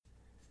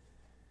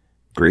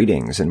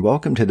Greetings and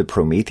welcome to the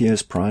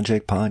Prometheus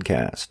Project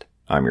Podcast.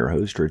 I'm your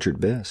host,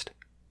 Richard Best.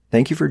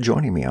 Thank you for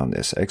joining me on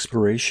this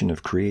exploration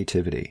of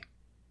creativity.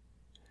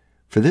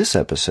 For this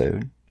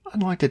episode,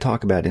 I'd like to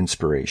talk about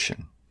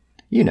inspiration.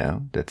 You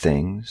know, the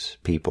things,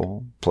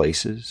 people,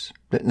 places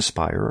that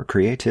inspire our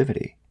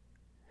creativity.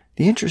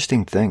 The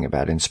interesting thing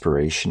about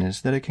inspiration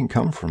is that it can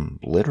come from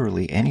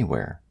literally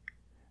anywhere.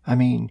 I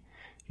mean,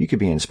 you could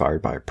be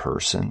inspired by a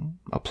person,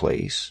 a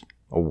place,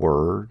 a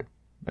word,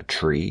 a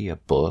tree, a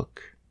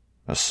book,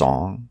 a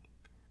song.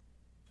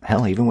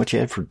 Hell, even what you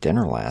had for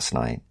dinner last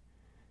night.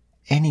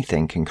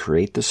 Anything can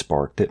create the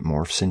spark that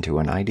morphs into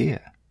an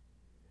idea.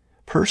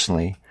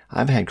 Personally,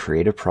 I've had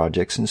creative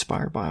projects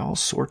inspired by all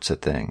sorts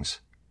of things.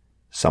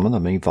 Some of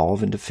them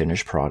evolve into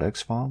finished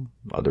products, while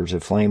others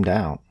have flamed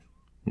out.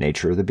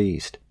 Nature of the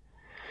beast.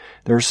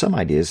 There are some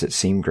ideas that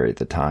seem great at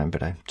the time,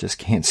 but I just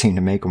can't seem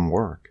to make them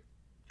work.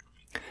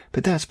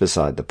 But that's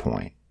beside the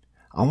point.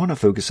 I want to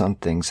focus on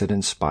things that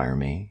inspire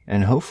me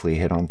and hopefully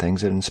hit on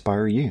things that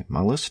inspire you,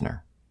 my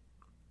listener.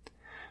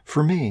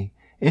 For me,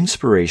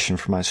 inspiration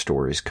for my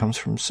stories comes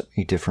from so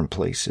many different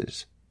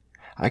places.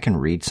 I can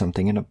read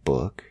something in a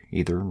book,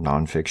 either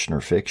nonfiction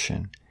or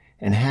fiction,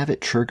 and have it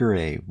trigger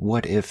a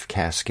what-if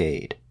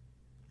cascade.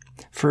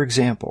 For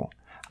example,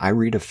 I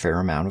read a fair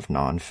amount of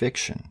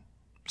nonfiction,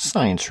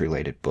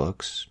 science-related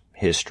books,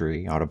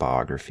 history,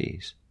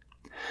 autobiographies.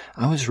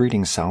 I was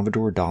reading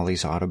Salvador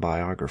Dali's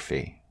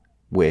autobiography,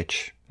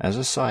 which, as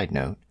a side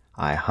note,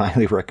 I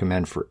highly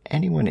recommend for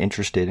anyone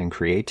interested in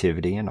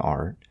creativity and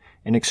art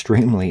and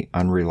extremely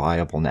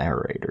unreliable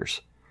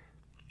narrators.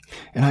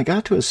 And I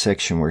got to a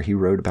section where he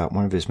wrote about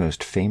one of his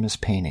most famous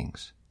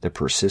paintings, The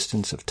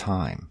Persistence of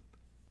Time.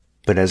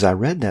 But as I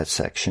read that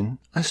section,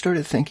 I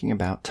started thinking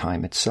about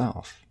time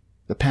itself,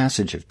 the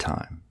passage of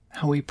time,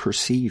 how we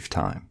perceive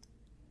time.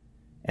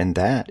 And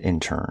that,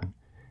 in turn,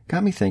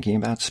 got me thinking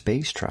about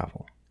space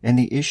travel and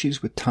the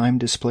issues with time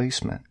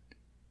displacement.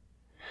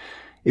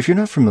 If you're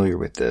not familiar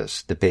with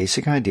this, the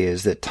basic idea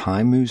is that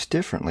time moves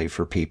differently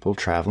for people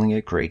traveling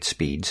at great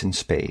speeds in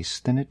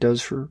space than it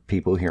does for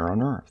people here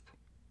on Earth.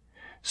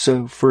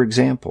 So, for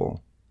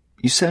example,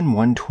 you send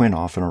one twin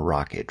off in a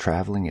rocket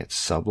traveling at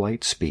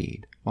sublight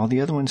speed while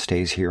the other one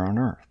stays here on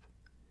Earth.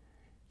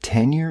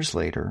 10 years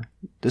later,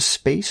 the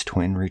space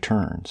twin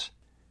returns.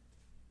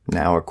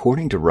 Now,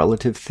 according to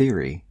relative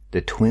theory, the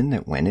twin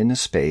that went into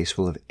space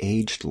will have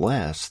aged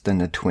less than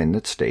the twin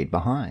that stayed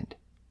behind.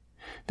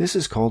 This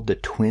is called the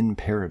twin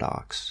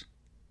paradox.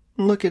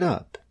 Look it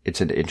up.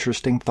 It's an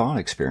interesting thought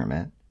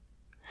experiment.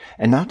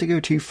 And not to go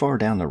too far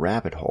down the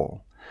rabbit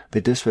hole,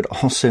 but this would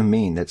also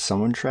mean that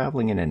someone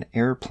traveling in an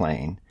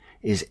airplane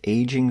is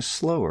aging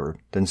slower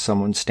than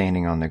someone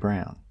standing on the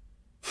ground.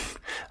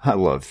 I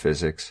love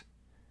physics.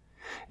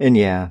 And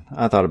yeah,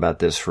 I thought about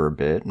this for a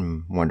bit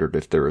and wondered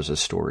if there was a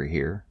story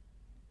here.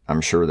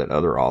 I'm sure that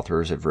other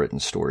authors have written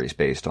stories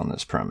based on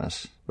this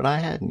premise, but I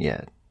hadn't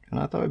yet, and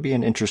I thought it would be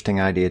an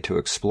interesting idea to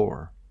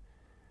explore.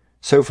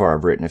 So far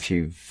I've written a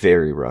few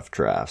very rough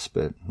drafts,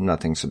 but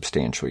nothing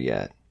substantial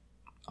yet.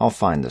 I'll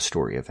find the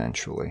story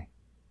eventually.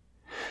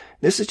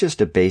 This is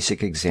just a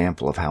basic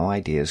example of how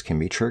ideas can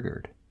be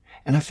triggered,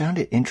 and I found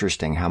it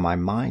interesting how my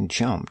mind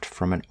jumped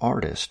from an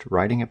artist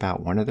writing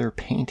about one of their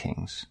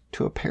paintings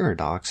to a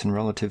paradox in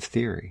relative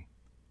theory.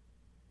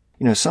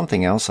 You know,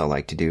 something else I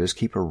like to do is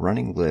keep a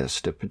running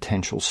list of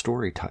potential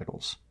story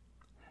titles.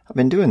 I've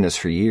been doing this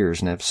for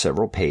years and have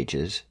several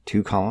pages,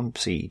 2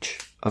 columns each,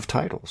 of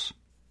titles.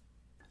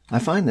 I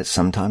find that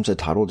sometimes a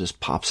title just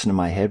pops into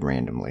my head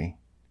randomly,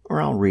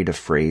 or I'll read a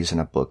phrase in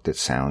a book that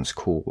sounds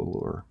cool,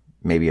 or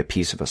maybe a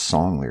piece of a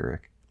song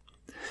lyric.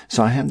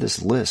 So I have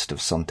this list of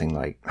something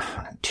like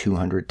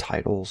 200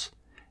 titles,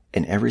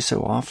 and every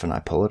so often I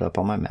pull it up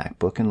on my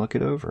MacBook and look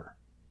it over.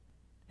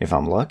 If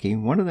I'm lucky,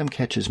 one of them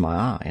catches my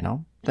eye, and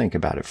I'll think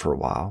about it for a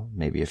while,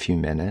 maybe a few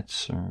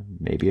minutes, or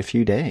maybe a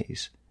few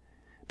days.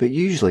 But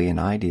usually an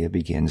idea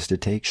begins to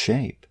take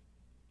shape.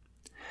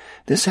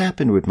 This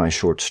happened with my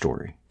short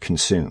story,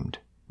 Consumed,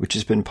 which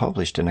has been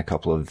published in a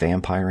couple of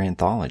vampire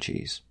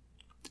anthologies.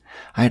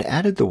 I had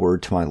added the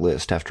word to my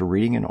list after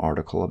reading an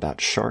article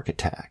about shark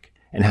attack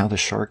and how the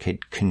shark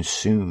had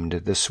consumed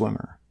the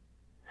swimmer.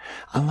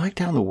 I liked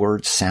how the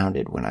word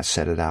sounded when I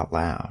said it out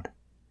loud.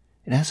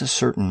 It has a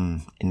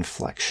certain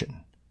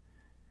inflection.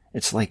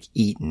 It's like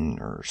eaten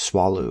or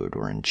swallowed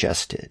or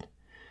ingested.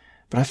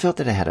 But I felt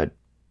that it had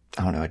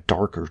a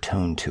darker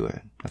tone to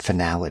it, a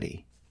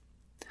finality.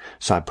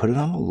 So I put it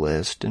on the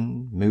list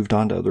and moved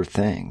on to other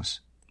things.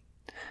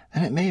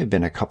 And it may have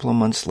been a couple of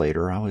months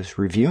later I was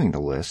reviewing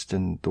the list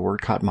and the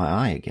word caught my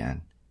eye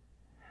again.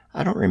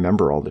 I don't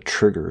remember all the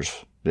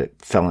triggers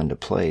that fell into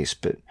place,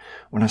 but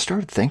when I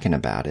started thinking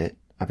about it,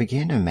 I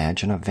began to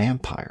imagine a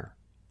vampire.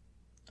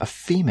 A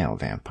female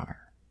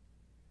vampire.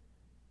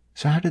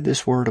 So how did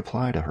this word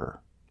apply to her?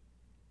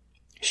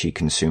 She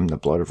consumed the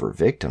blood of her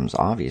victims,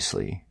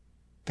 obviously,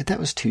 but that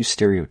was too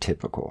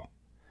stereotypical.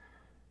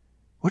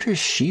 What if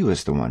she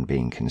was the one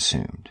being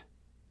consumed?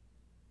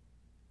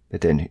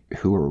 But then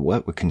who or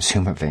what would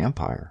consume a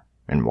vampire,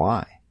 and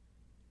why?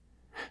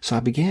 So I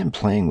began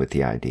playing with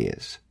the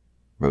ideas.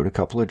 wrote a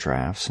couple of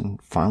drafts,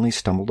 and finally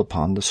stumbled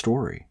upon the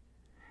story.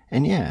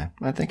 And yeah,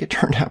 I think it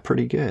turned out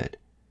pretty good.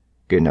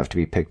 Good enough to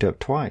be picked up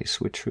twice,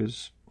 which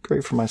was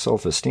great for my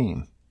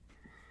self-esteem.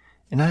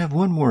 And I have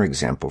one more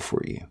example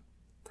for you.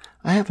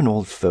 I have an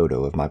old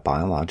photo of my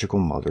biological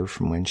mother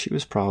from when she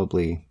was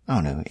probably,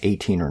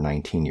 18 or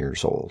 19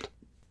 years old.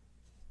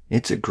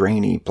 It's a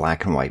grainy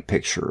black and white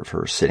picture of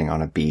her sitting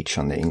on a beach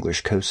on the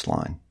English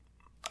coastline.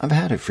 I've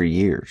had it for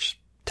years,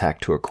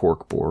 tacked to a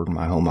corkboard in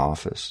my home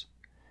office.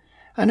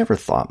 I never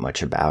thought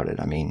much about it.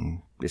 I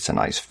mean, it's a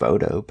nice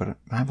photo, but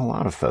I have a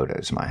lot of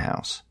photos in my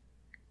house.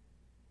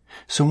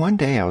 So one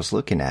day I was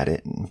looking at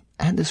it and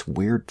I had this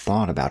weird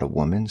thought about a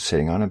woman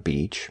sitting on a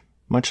beach,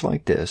 much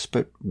like this,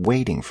 but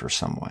waiting for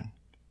someone.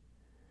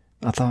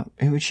 I thought,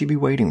 who would she be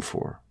waiting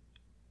for?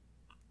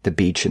 The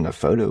beach in the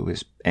photo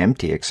is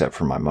empty except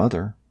for my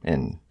mother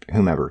and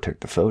whomever took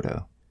the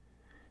photo.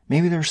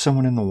 Maybe there's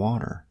someone in the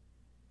water.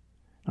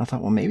 I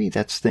thought, well, maybe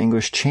that's the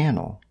English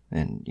Channel.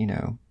 And,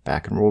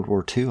 back in World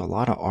War II, a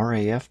lot of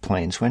RAF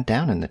planes went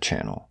down in the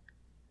Channel.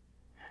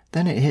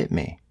 Then it hit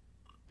me.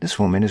 This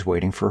woman is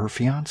waiting for her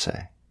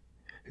fiancé,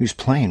 whose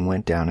plane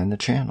went down in the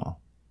Channel.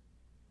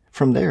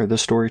 From there, the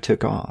story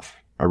took off.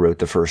 I wrote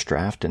the first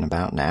draft in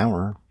about an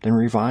hour, then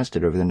revised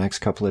it over the next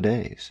couple of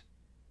days.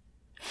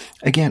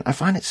 Again, I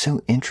find it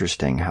so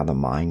interesting how the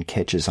mind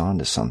catches on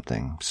to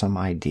something, some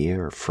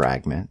idea or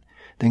fragment,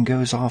 then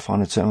goes off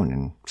on its own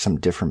in some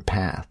different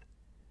path.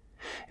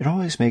 It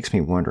always makes me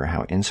wonder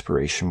how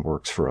inspiration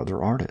works for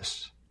other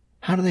artists.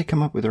 How do they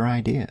come up with their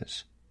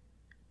ideas?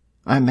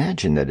 I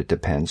imagine that it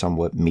depends on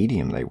what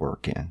medium they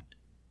work in.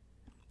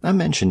 I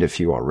mentioned a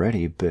few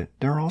already, but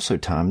there are also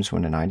times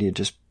when an idea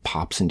just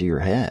pops into your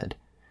head.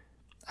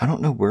 I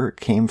don't know where it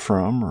came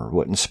from or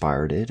what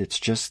inspired it. It's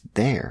just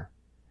there.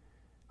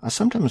 I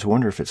sometimes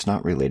wonder if it's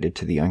not related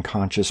to the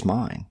unconscious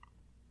mind.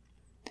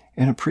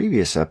 In a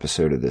previous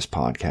episode of this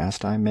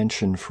podcast, I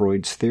mentioned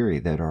Freud's theory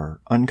that our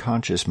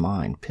unconscious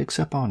mind picks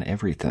up on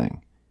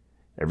everything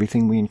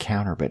we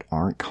encounter but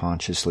aren't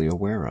consciously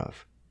aware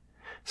of.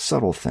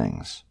 Subtle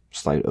things,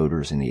 slight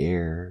odors in the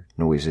air,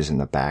 noises in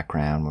the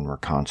background when we're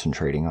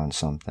concentrating on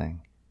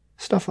something,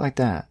 stuff like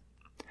that.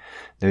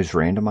 Those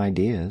random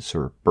ideas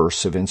or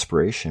bursts of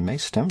inspiration may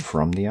stem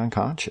from the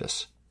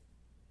unconscious.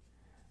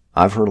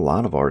 I've heard a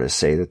lot of artists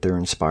say that they're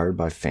inspired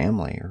by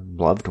family or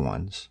loved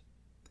ones.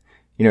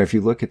 If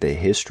you look at the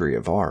history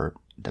of art,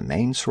 the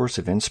main source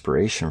of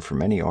inspiration for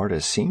many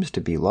artists seems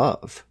to be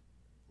love.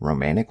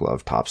 Romantic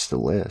love tops the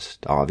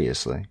list,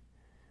 obviously.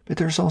 But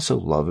there's also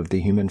love of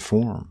the human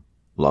form,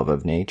 love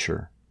of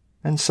nature,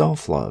 and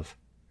self-love.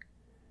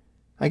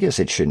 I guess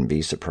it shouldn't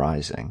be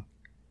surprising.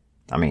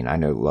 I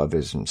know love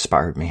has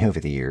inspired me over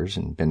the years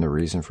and been the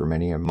reason for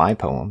many of my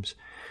poems.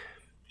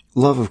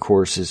 Love, of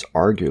course, is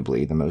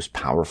arguably the most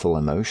powerful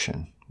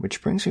emotion,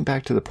 which brings me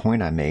back to the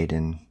point I made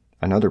in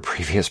another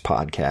previous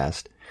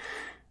podcast,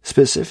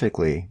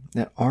 specifically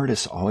that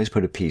artists always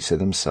put a piece of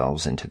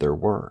themselves into their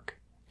work,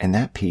 and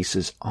that piece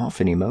is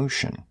often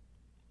emotion.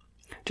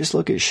 Just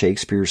look at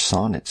Shakespeare's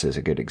sonnets as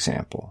a good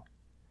example.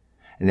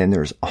 And then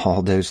there's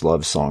all those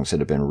love songs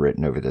that have been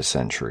written over the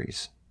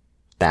centuries.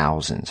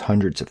 Thousands,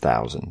 hundreds of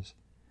thousands.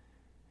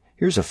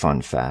 Here's a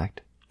fun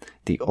fact.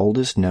 The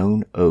oldest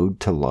known ode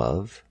to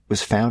love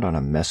was found on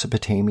a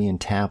Mesopotamian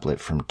tablet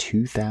from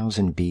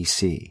 2000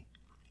 BC.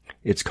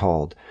 It's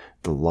called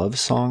The Love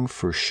Song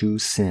for Shu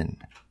Sin.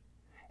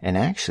 And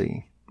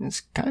actually,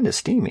 it's kind of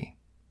steamy.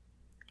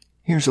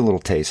 Here's a little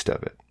taste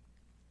of it.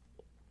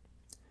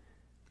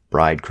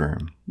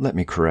 Bridegroom, let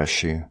me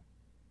caress you.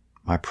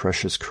 My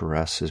precious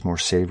caress is more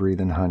savory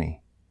than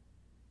honey.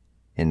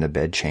 In the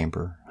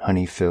bedchamber,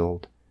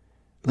 honey-filled,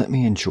 let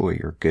me enjoy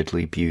your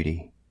goodly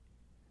beauty.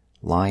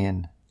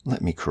 Lion,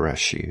 let me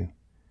caress you.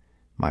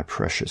 My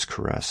precious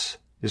caress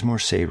is more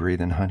savory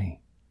than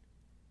honey.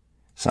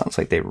 Sounds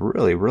like they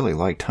really, really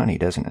liked honey,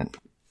 doesn't it?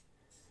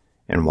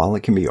 And while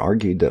it can be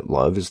argued that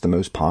love is the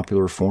most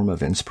popular form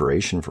of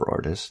inspiration for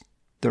artists,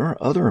 there are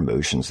other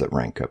emotions that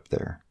rank up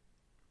there.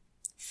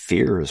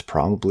 Fear is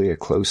probably a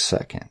close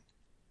second.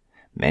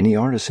 Many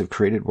artists have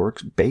created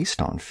works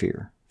based on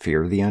fear.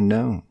 Fear of the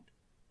unknown,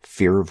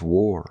 fear of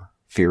war,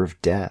 fear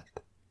of death,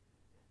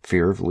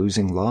 fear of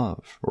losing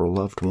love or a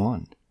loved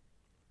one.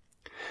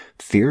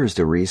 Fear is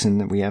the reason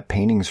that we have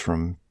paintings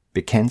from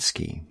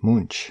Bekensky,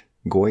 Munch,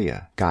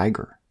 Goya,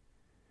 Geiger.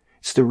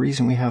 It's the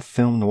reason we have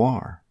film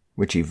noir,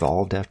 which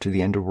evolved after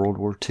the end of World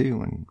War II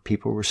when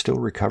people were still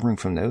recovering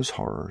from those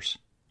horrors.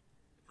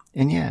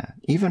 And yeah,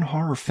 even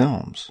horror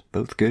films,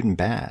 both good and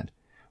bad,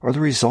 are the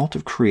result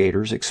of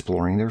creators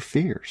exploring their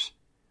fears.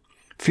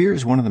 Fear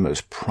is one of the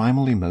most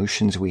primal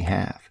emotions we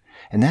have,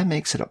 and that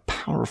makes it a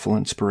powerful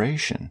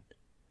inspiration.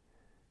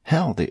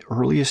 Hell, the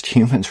earliest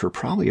humans were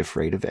probably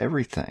afraid of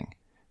everything.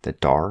 The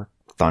dark,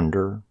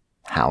 thunder,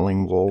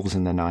 howling wolves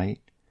in the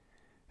night.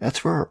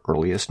 That's where our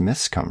earliest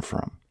myths come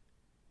from.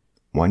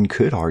 One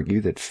could argue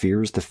that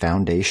fear is the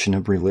foundation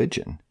of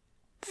religion.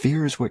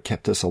 Fear is what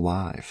kept us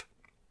alive.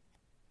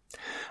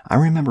 I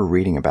remember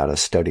reading about a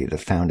study that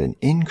found an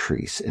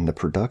increase in the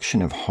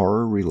production of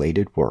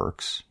horror-related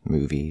works,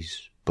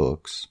 movies,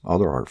 books,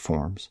 other art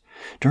forms,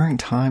 during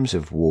times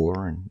of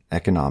war and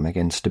economic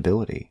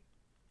instability.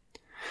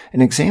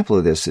 An example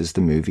of this is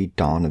the movie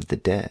Dawn of the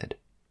Dead.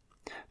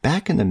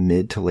 Back in the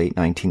mid to late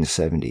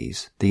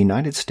 1970s, the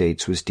United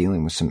States was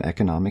dealing with some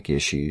economic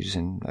issues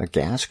and a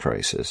gas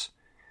crisis.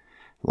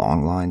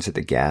 Long lines at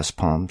the gas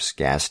pumps,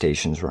 gas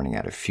stations running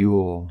out of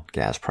fuel,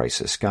 gas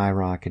prices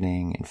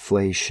skyrocketing,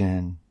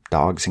 inflation,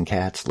 dogs and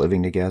cats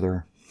living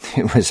together.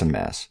 It was a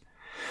mess.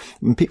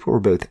 People were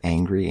both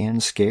angry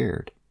and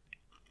scared.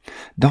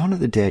 Dawn of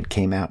the Dead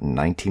came out in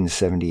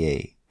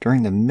 1978,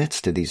 during the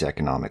midst of these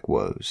economic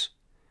woes.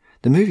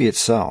 The movie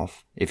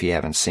itself, if you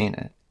haven't seen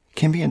it,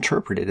 can be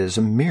interpreted as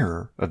a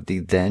mirror of the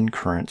then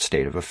current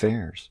state of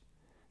affairs.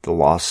 The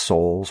lost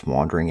souls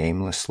wandering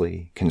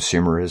aimlessly,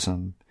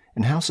 consumerism,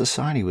 and how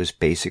society was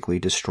basically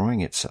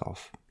destroying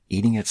itself,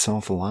 eating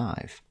itself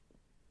alive.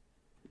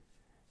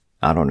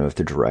 I don't know if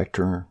the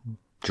director,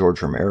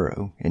 George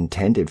Romero,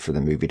 intended for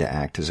the movie to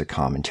act as a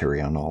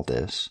commentary on all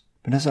this,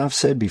 but as I've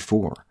said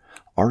before,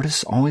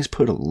 artists always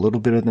put a little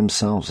bit of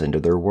themselves into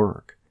their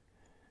work.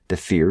 The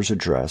fears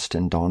addressed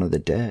in Dawn of the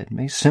Dead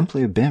may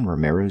simply have been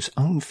Romero's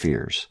own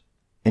fears,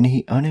 and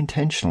he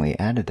unintentionally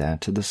added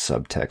that to the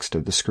subtext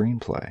of the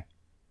screenplay.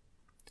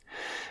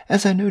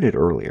 As I noted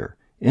earlier,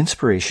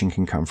 inspiration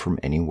can come from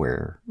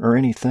anywhere or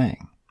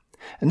anything,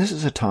 and this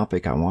is a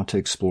topic I want to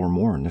explore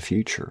more in the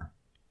future.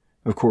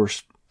 Of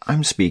course,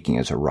 I'm speaking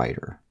as a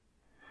writer.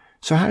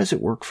 So how does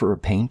it work for a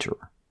painter?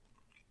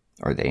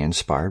 Are they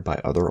inspired by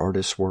other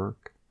artists'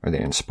 work? Are they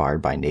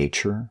inspired by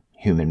nature,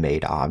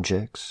 human-made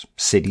objects,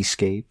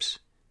 cityscapes?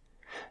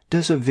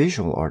 Does a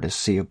visual artist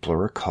see a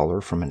blur of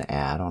color from an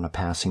ad on a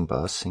passing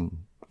bus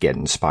and get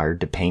inspired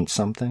to paint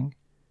something?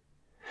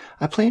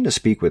 I plan to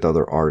speak with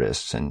other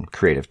artists and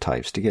creative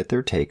types to get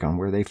their take on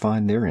where they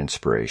find their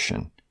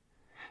inspiration.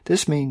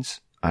 This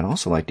means I'd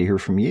also like to hear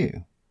from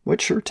you.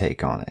 What's your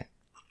take on it?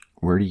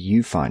 Where do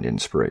you find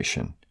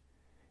inspiration?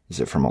 Is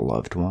it from a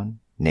loved one,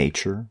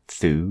 nature,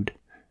 food,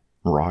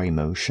 raw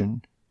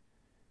emotion?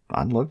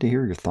 I'd love to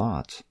hear your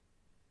thoughts.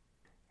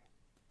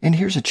 And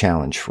here's a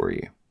challenge for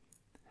you.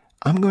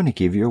 I'm going to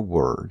give you a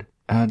word,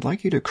 and I'd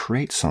like you to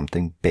create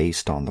something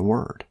based on the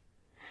word.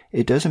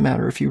 It doesn't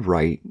matter if you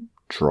write,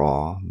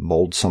 draw,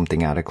 mold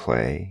something out of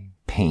clay,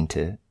 paint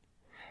it,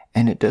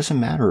 and it doesn't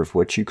matter if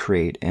what you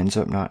create ends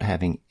up not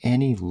having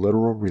any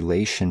literal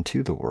relation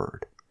to the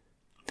word.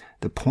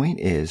 The point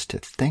is to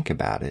think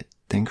about it,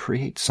 then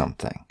create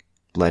something.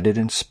 Let it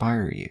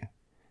inspire you,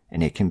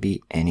 and it can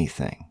be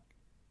anything.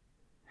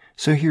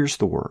 So here's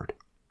the word.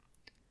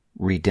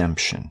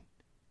 Redemption.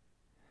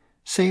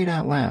 Say it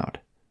out loud.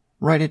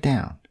 Write it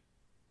down.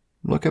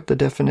 Look up the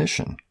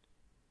definition.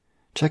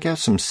 Check out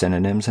some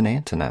synonyms and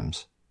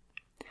antonyms.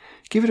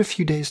 Give it a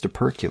few days to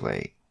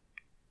percolate.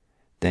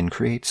 Then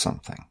create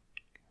something.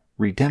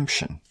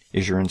 Redemption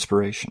is your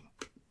inspiration.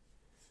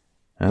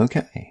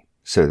 Okay,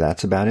 so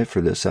that's about it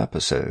for this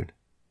episode.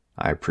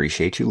 I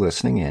appreciate you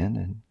listening in,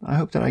 and I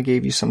hope that I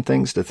gave you some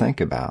things to think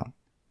about.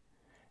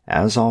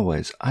 As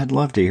always, I'd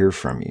love to hear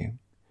from you.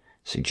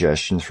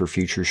 Suggestions for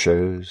future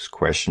shows,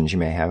 questions you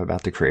may have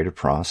about the creative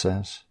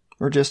process,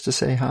 or just to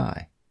say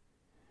hi.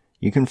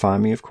 You can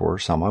find me, of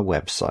course, on my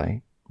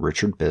website,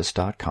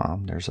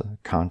 richardbiss.com. There's a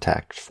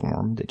contact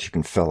form that you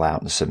can fill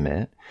out and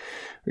submit,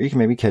 or you can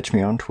maybe catch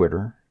me on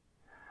Twitter.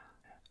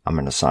 I'm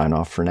going to sign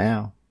off for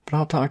now, but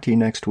I'll talk to you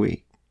next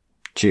week.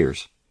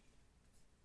 Cheers.